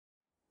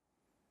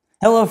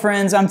Hello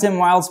friends, I'm Tim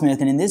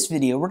Wildsmith, and in this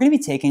video we're going to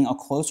be taking a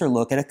closer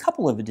look at a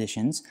couple of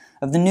editions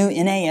of the new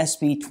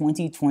NASB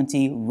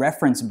 2020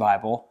 Reference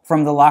Bible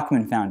from the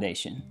Lockman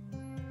Foundation.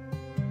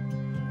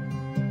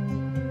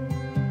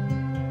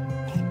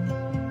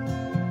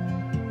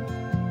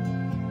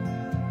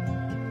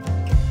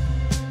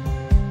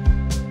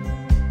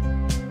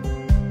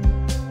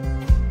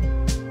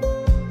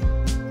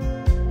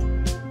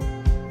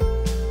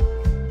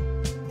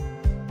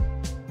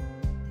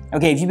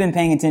 Okay, if you've been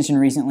paying attention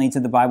recently to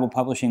the Bible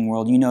publishing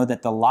world, you know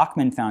that the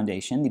Lockman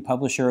Foundation, the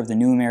publisher of the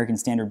New American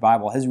Standard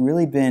Bible, has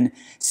really been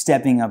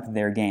stepping up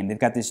their game. They've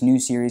got this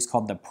new series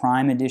called the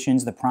Prime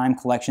Editions, the Prime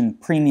Collection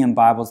Premium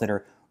Bibles that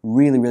are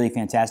really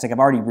fantastic. I've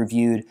already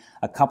reviewed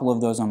a couple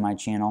of those on my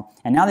channel,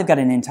 and now they've got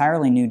an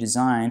entirely new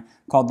design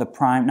called the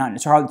Prime,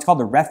 it's called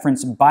the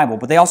Reference Bible,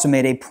 but they also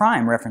made a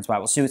Prime Reference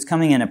Bible. So it's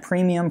coming in a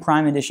premium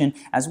Prime edition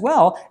as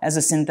well as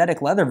a synthetic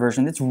leather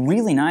version that's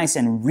really nice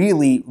and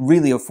really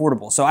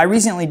affordable. So I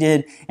recently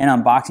did an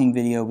unboxing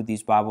video with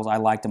these Bibles. I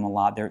liked them a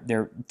lot.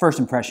 Their first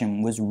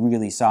impression was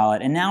really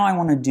solid, and now I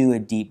want to do a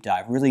deep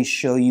dive, really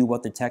show you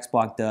what the text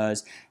block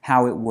does,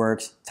 how it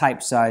works,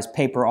 type size,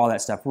 paper, all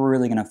that stuff. We're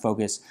really going to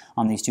focus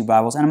on these two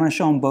Bibles, and I'm going to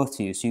show them both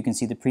to you so you can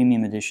see the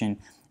premium edition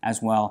as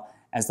well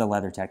as the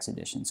leather text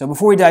edition. So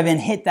before we dive in,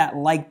 hit that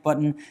like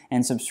button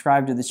and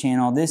subscribe to the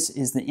channel. This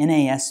is the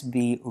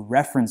NASB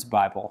Reference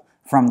Bible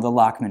from the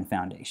Lockman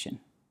Foundation.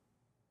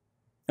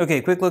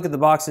 Okay, quick look at the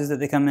boxes that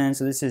they come in.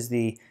 So this is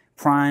the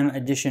Prime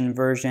Edition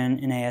version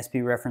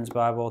NASB Reference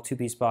Bible,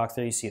 two-piece box.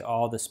 There you see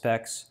all the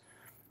specs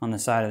on the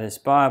side of this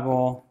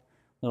Bible,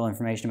 little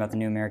information about the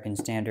New American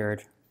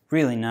Standard,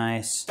 really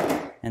nice.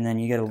 And then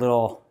you get a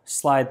little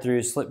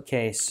slide-through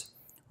slipcase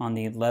on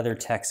the leather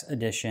text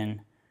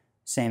edition.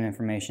 Same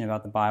information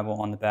about the Bible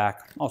on the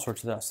back, all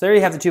sorts of stuff. So there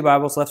you have the two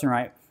Bibles, left and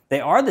right. They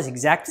are the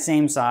exact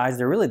same size.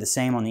 They're really the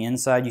same on the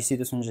inside. You see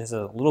this one just has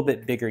a little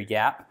bit bigger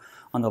gap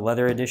on the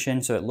leather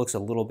edition, so it looks a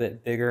little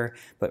bit bigger,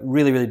 but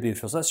really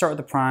beautiful. So let's start with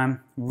the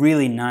Prime.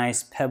 Really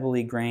nice,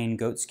 pebbly grain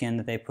goat skin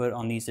that they put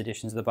on these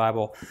editions of the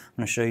Bible. I'm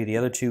going to show you the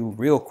other two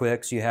real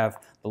quick. So you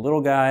have the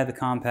little guy, the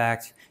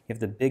compact. You have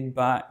the big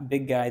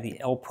guy, the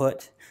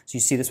L-put. So you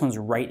see this one's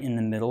right in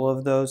the middle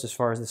of those as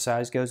far as the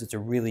size goes. It's a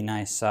really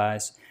nice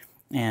size.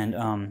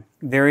 And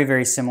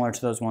very similar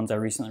to those ones I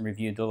recently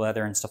reviewed. The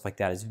leather and stuff like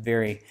that is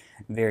very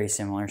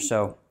similar.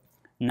 So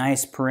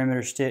nice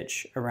perimeter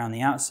stitch around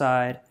the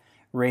outside,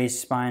 raised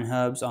spine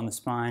hubs on the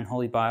spine,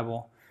 Holy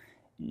Bible,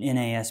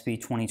 NASB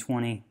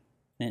 2020,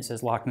 and it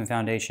says Lockman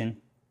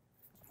Foundation.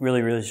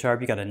 Really sharp.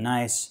 You got a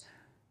nice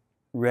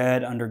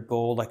red under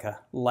gold, like a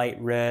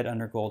light red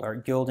under gold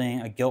art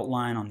gilding, a gilt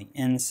line on the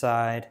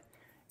inside.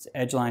 It's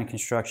edge line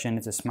construction.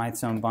 It's a Smythe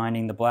Stone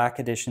binding. The black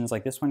editions,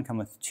 like this one, come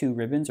with two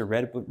ribbons, a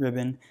red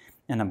ribbon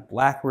and a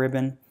black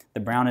ribbon. The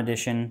brown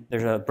edition,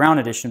 there's a brown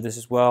edition of this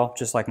as well,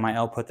 just like my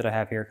L-put that I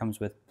have here, comes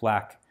with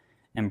black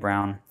and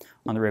brown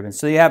on the ribbon.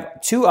 So you have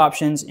two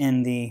options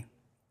in the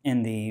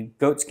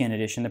goatskin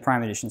edition, the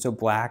Prime edition, so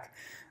black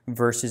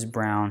versus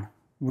brown.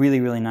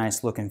 Really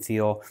nice look and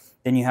feel.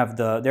 Then you have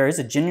there is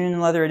a genuine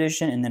leather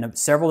edition and then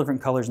several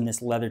different colors in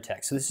this leather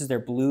text. So this is their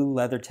blue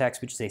leather text,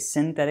 which is a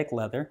synthetic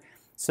leather.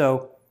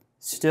 So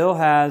still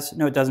has,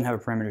 no, it doesn't have a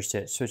perimeter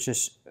stitch, so it's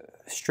just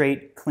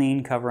straight,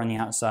 clean cover on the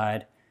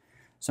outside.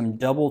 Some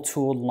double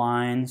tooled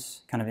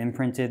lines kind of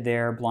imprinted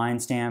there,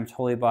 blind stamped,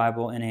 Holy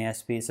Bible,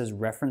 NASB. It says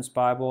Reference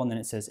Bible, and then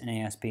it says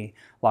NASB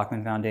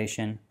Lockman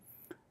Foundation.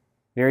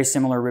 Very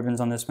similar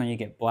ribbons on this one. You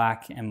get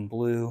black and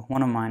blue.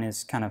 One of mine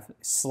is kind of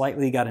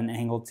slightly got an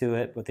angle to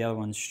it, but the other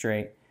one's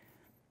straight.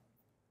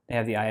 They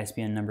have the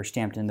ISBN number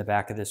stamped in the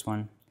back of this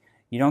one.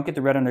 You don't get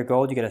the red under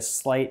gold. You get a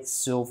slight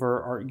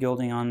silver art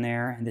gilding on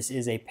there. And this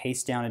is a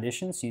paste down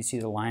edition, so you see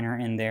the liner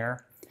in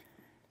there.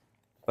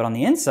 But on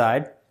the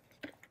inside,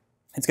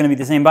 it's going to be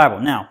the same Bible.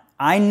 Now,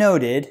 I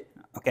noted,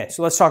 okay,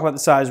 so let's talk about the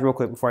size real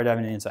quick before I dive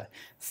into the inside.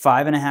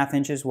 5.5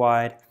 inches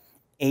wide,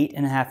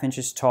 8.5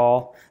 inches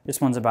tall.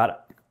 This one's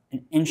about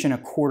 1.25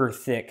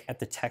 inches thick at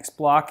the text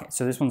block.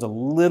 So this one's a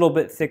little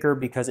bit thicker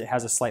because it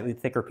has a slightly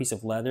thicker piece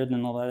of leather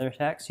than the leather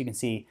text. You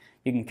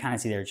can kind of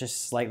see there, it's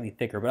just slightly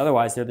thicker, but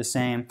otherwise they're the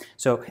same.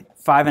 So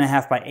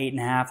 5.5 by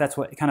 8.5, that's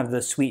what kind of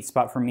the sweet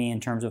spot for me in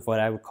terms of what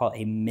I would call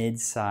a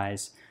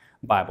mid-size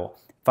Bible.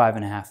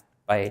 5.5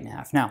 by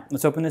 8.5. Now,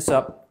 let's open this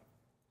up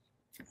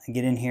and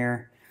get in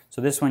here. So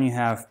this one you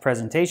have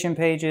presentation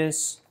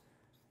pages,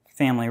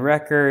 family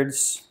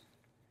records,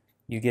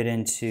 you get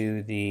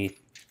into the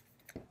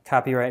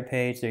copyright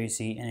page. There you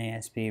see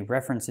NASB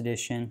Reference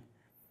Edition,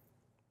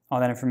 all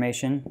that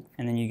information.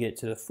 And then you get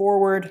to the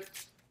forward,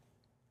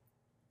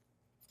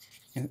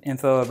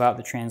 info about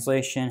the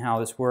translation, how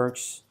this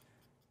works,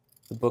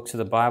 the books of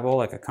the Bible,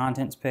 like a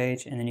contents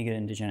page, and then you get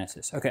into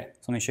Genesis. Okay,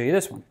 so let me show you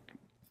this one.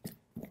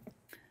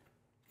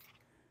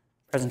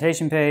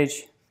 Presentation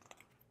page,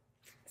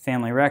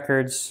 family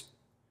records,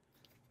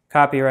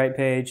 copyright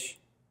page,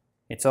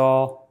 it's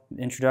all,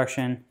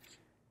 introduction,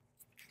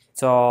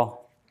 it's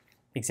all,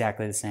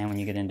 exactly the same when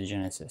you get into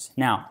Genesis.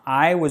 Now,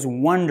 I was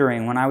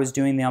wondering when I was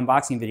doing the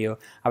unboxing video,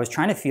 I was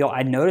trying to feel,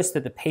 I noticed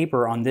that the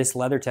paper on this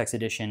leather text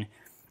edition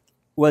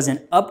was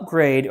an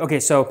upgrade. Okay,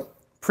 so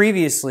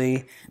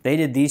previously they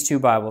did these two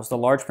Bibles, the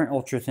large print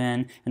ultra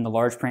thin and the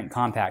large print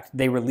compact.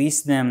 They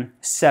released them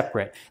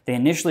separate. They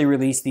initially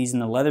released these in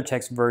the leather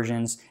text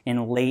versions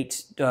in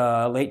late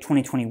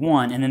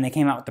 2021, and then they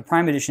came out with the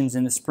Prime editions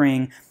in the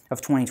spring of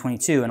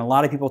 2022. And a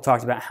lot of people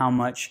talked about how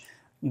much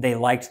they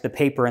liked the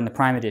paper in the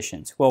Prime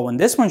editions. Well, when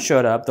this one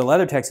showed up, the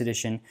leather text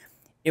edition,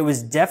 it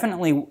was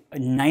definitely a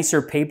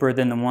nicer paper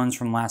than the ones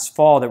from last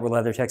fall that were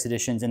leather text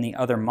editions in the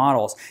other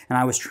models. And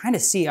I was trying to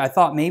see, I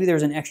thought maybe there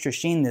was an extra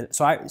sheen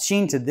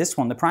to this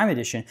one, the Prime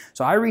edition.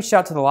 So I reached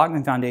out to the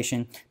Lockman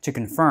Foundation to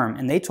confirm,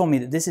 and they told me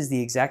that this is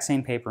the exact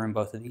same paper in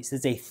both of these.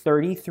 It's a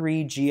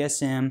 33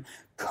 GSM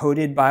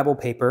coated Bible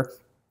paper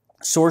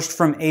sourced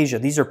from Asia.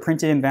 These are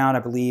printed and bound, I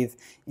believe,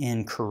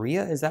 in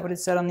Korea. Is that what it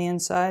said on the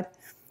inside?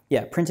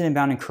 Yeah, printed and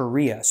bound in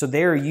Korea. So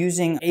they are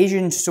using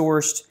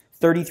Asian-sourced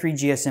 33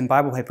 GSM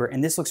Bible paper,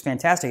 and this looks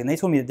fantastic. And they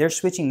told me that they're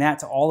switching that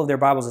to all of their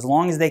Bibles. As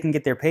long as they can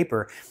get their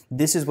paper,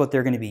 this is what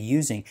they're going to be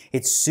using.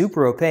 It's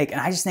super opaque, and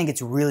I just think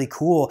it's really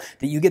cool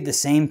that you get the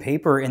same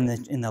paper in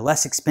the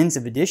less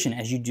expensive edition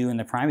as you do in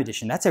the Prime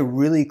edition. That's a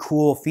really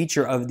cool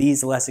feature of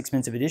these less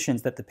expensive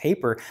editions, that the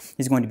paper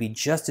is going to be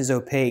just as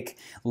opaque,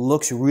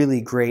 looks really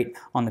great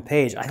on the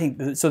page. I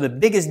think, so the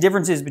biggest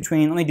differences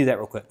between, let me do that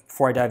real quick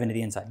before I dive into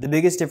the inside. The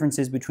biggest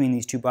differences between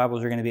these two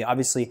Bibles are going to be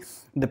obviously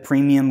the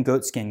premium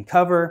goatskin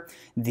cover,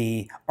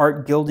 the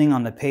art gilding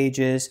on the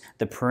pages,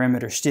 the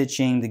perimeter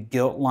stitching, the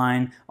gilt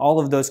line,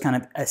 all of those kind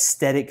of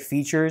aesthetic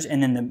features.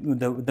 And then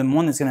the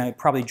one that's going to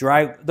probably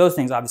drive, those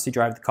things obviously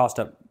drive the cost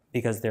up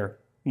because they're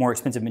more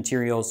expensive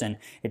materials and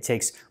it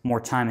takes more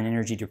time and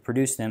energy to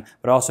produce them,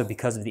 but also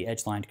because of the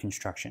edge-lined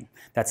construction.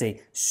 That's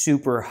a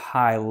super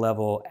high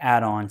level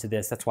add-on to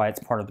this. That's why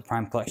it's part of the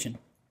Prime collection.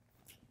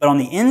 But on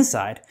the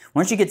inside,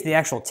 once you get to the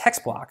actual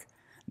text block,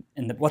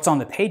 and what's on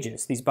the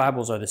pages, these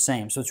Bibles are the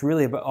same. So it's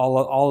really about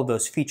all of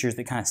those features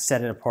that kind of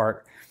set it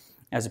apart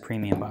as a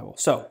premium Bible.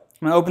 So I'm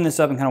going to open this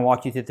up and kind of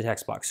walk you through the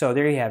text box. So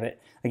there you have it.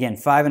 Again,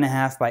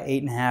 5.5 by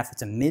 8.5.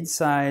 It's a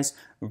mid-size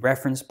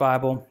reference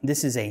Bible.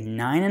 This is a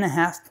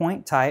 9.5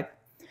 point type,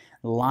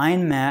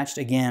 line matched,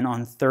 again,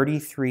 on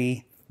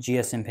 33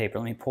 GSM paper.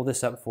 Let me pull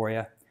this up for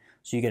you.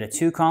 So you get a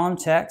 2-column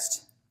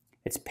text.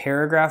 It's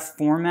paragraph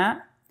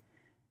format.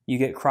 You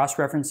get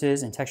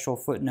cross-references and textual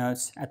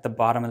footnotes at the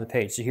bottom of the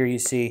page. So here you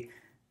see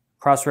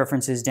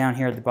cross-references down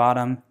here at the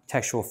bottom.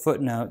 Textual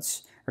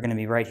footnotes are going to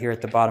be right here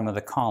at the bottom of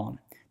the column.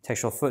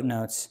 Textual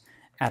footnotes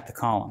at the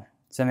column.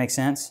 Does that make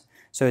sense?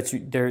 So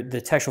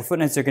the textual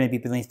footnotes are going to be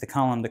beneath the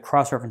column. The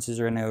cross-references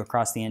are going to go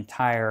across the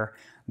entire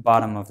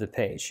bottom of the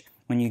page.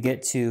 When you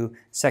get to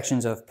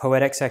sections of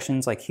poetic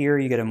sections, like here,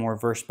 you get a more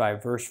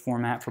verse-by-verse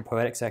format for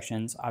poetic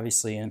sections.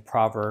 Obviously, in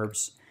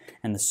Proverbs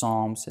and the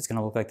Psalms, it's going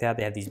to look like that.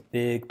 They have these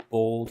big,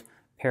 bold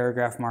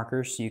paragraph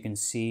markers so you can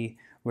see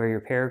where your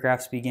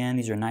paragraphs begin.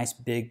 These are nice,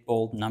 big,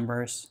 bold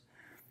numbers.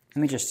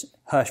 Let me just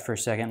hush for a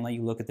second and let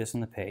you look at this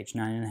on the page.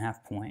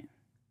 9.5 point.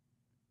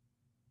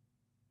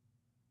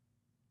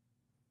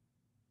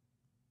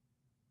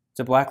 It's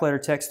a black letter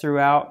text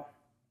throughout.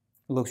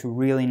 It looks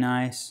really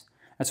nice.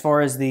 As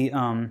far as the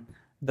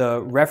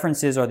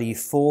references are the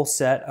full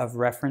set of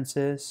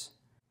references.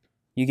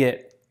 You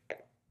get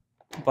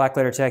black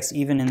letter text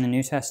even in the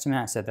New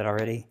Testament. I said that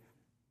already.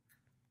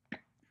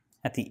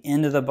 At the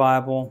end of the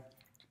Bible,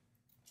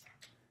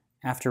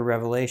 after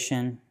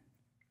Revelation.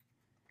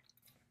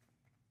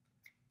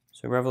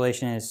 So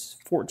Revelation is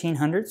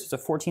 1400, so it's a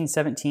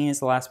 1417 is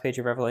the last page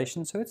of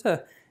Revelation. So it's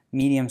a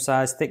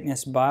medium-sized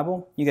thickness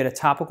Bible. You get a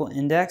topical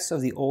index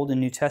of the Old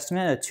and New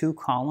Testament, a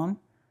 2-column.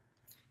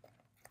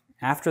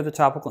 After the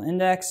topical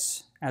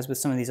index, as with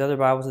some of these other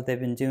Bibles that they've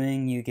been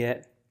doing, you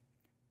get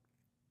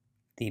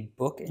the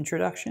book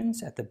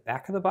introductions at the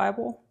back of the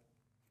Bible.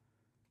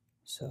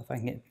 So if I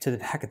can get to the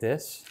back of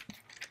this.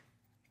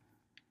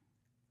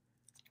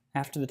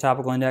 After the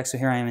topical index, so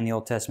here I am in the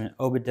Old Testament,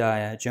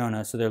 Obadiah,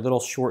 Jonah. So they're little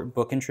short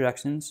book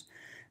introductions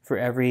for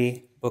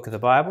every book of the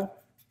Bible.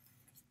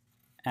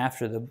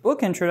 After the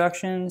book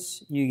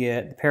introductions, you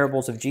get the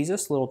parables of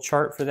Jesus, a little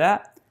chart for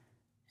that.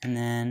 And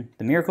then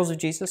the miracles of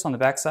Jesus on the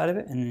back side of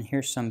it. And then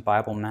here's some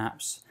Bible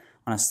maps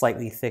on a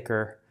slightly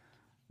thicker,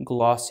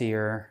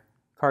 glossier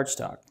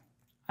cardstock.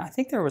 I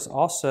think there was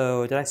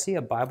also, did I see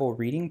a Bible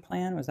reading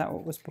plan? Was that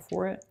what was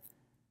before it?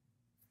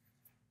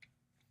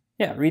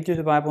 Yeah, read through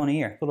the Bible in a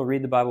year. Little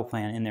read the Bible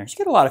plan in there. So you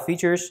get a lot of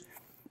features,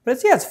 but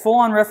it's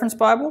full-on reference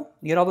Bible.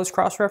 You get all those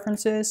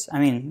cross-references. I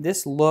mean,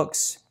 this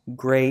looks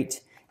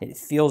great. It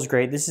feels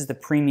great. This is the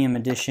premium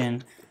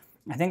edition.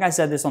 I think I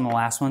said this on the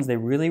last ones. They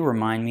really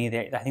remind me,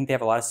 I think they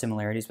have a lot of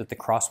similarities with the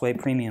Crossway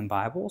premium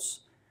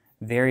Bibles.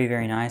 Very,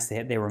 very nice.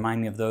 They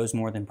remind me of those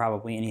more than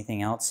probably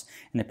anything else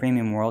in the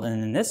premium world.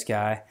 And then this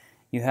guy,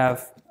 you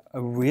have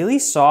a really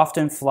soft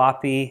and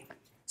floppy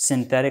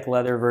synthetic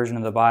leather version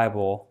of the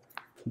Bible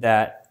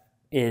that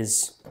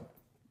is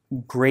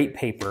Great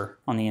paper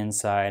on the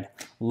inside,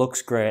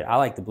 looks great. I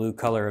like the blue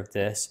color of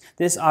this.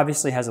 This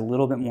obviously has a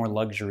little bit more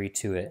luxury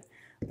to it,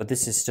 but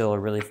this is still a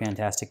really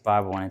fantastic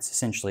Bible, and it's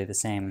essentially the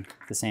same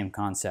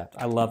concept.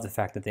 I love the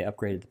fact that they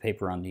upgraded the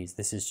paper on these.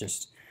 This is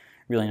just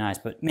really nice,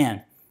 but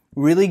man,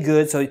 really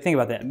good. So think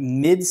about that.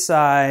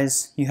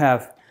 Mid-size, you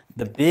have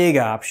the big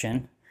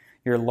option,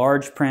 your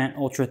large print,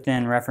 ultra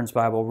thin reference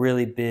Bible,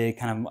 really big,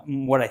 kind of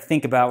what I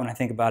think about when I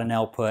think about an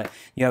output.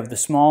 You have the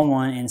small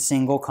one in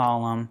single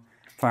column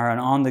for an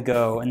on the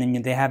go, and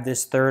then they have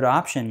this third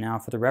option now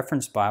for the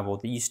reference Bible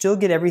that you still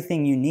get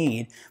everything you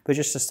need, but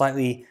just a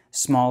slightly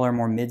smaller,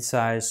 more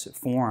mid-size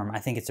form. I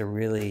think it's a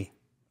really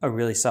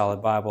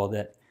solid Bible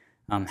that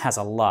has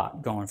a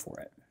lot going for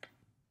it.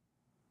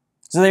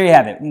 So there you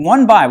have it.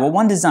 One Bible,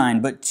 one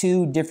design, but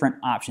two different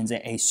options.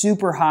 A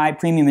super high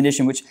premium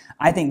edition, which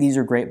I think these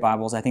are great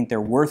Bibles. I think they're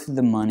worth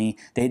the money.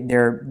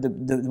 They're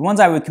the ones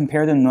I would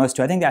compare them most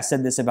to, I think I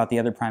said this about the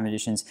other Prime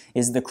editions,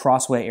 is the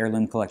Crossway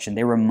Heirloom Collection.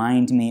 They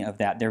remind me of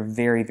that. They're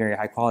very, very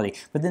high quality.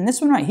 But then this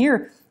one right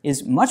here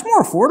is much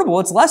more affordable.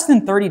 It's less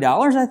than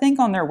 $30, I think,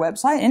 on their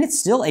website, and it's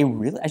still a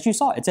really, as you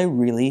saw, it's a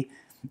really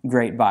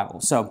great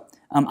Bible. So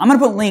I'm going to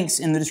put links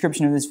in the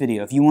description of this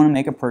video if you want to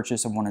make a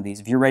purchase of one of these.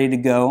 If you're ready to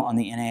go on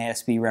the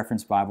NASB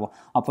reference Bible,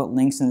 I'll put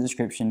links in the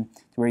description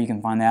to where you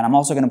can find that. I'm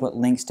also going to put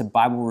links to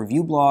Bible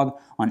Review Blog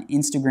on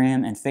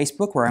Instagram and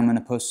Facebook, where I'm going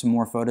to post some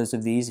more photos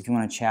of these. If you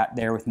want to chat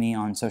there with me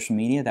on social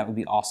media, that would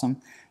be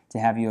awesome to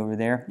have you over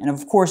there. And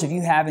of course, if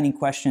you have any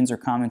questions or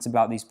comments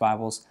about these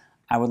Bibles,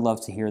 I would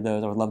love to hear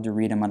those. I would love to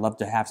read them. I'd love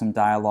to have some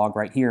dialogue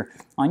right here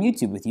on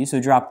YouTube with you, so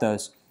drop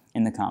those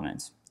in the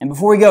comments. And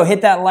before we go,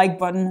 hit that like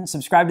button,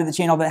 subscribe to the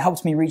channel. That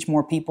helps me reach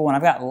more people, and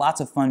I've got lots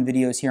of fun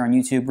videos here on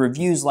YouTube,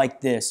 reviews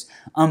like this,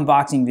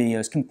 unboxing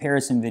videos,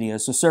 comparison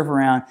videos. So surf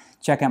around,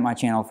 check out my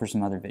channel for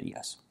some other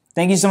videos.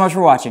 Thank you so much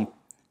for watching.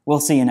 We'll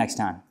see you next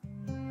time.